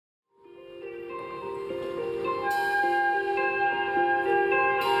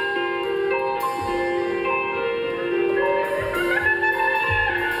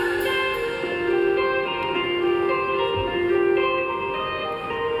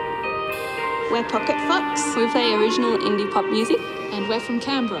We're Pocket Fox. We play original indie pop music. And we're from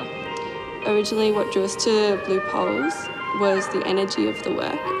Canberra. Originally what drew us to Blue Poles was the energy of the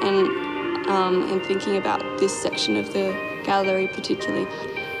work and thinking about this section of the gallery particularly.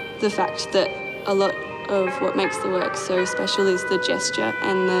 The fact that a lot of what makes the work so special is the gesture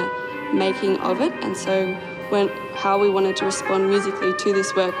and the making of it, and so how we wanted to respond musically to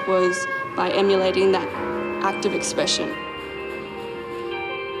this work was by emulating that act of expression.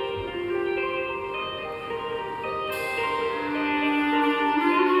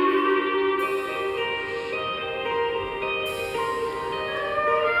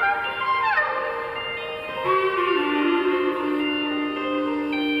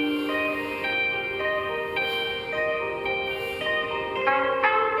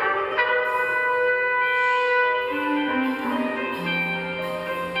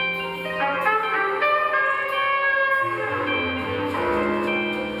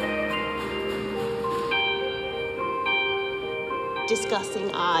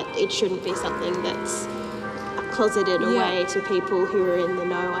 Discussing art, it shouldn't be something that's closeted away to people who are in the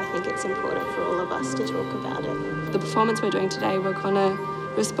know. I think it's important for all of us to talk about it. The performance we're doing today, we're going to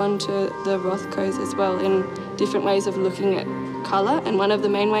respond to the Rothkos as well in different ways of looking at colour, and one of the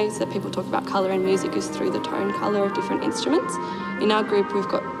main ways that people talk about colour in music is through the tone colour of different instruments. In our group we've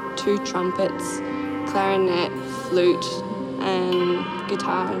got 2 trumpets, clarinet, flute and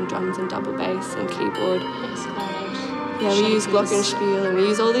guitar and drums and double bass and keyboard. Yeah, we use glockenspiel and we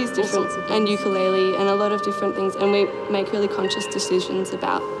use all these different, and ukulele and a lot of different things, and we make really conscious decisions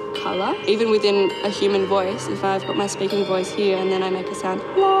about colour. Even within a human voice, if I've got my speaking voice here and then I make a sound,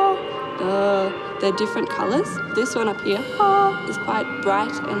 la, da, they're different colours. This one up here, is quite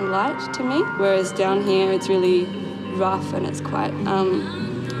bright and light to me, whereas down here it's really rough and it's quite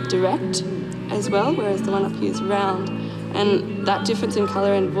direct as well, whereas the one up here is round. And that difference in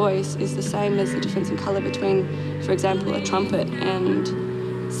colour and voice is the same as the difference in colour between, for example, a trumpet and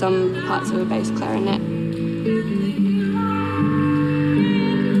some parts of a bass clarinet.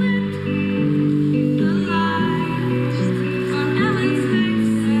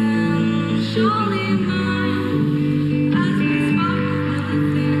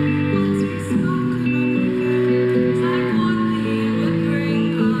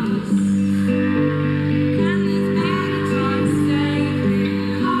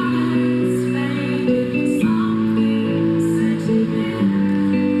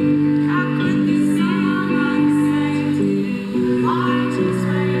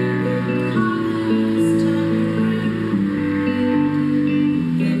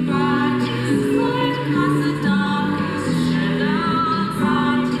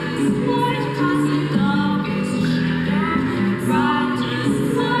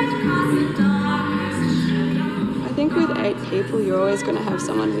 I think with 8 people, you're always going to have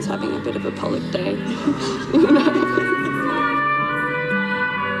someone who's having a bit of a Pollock day.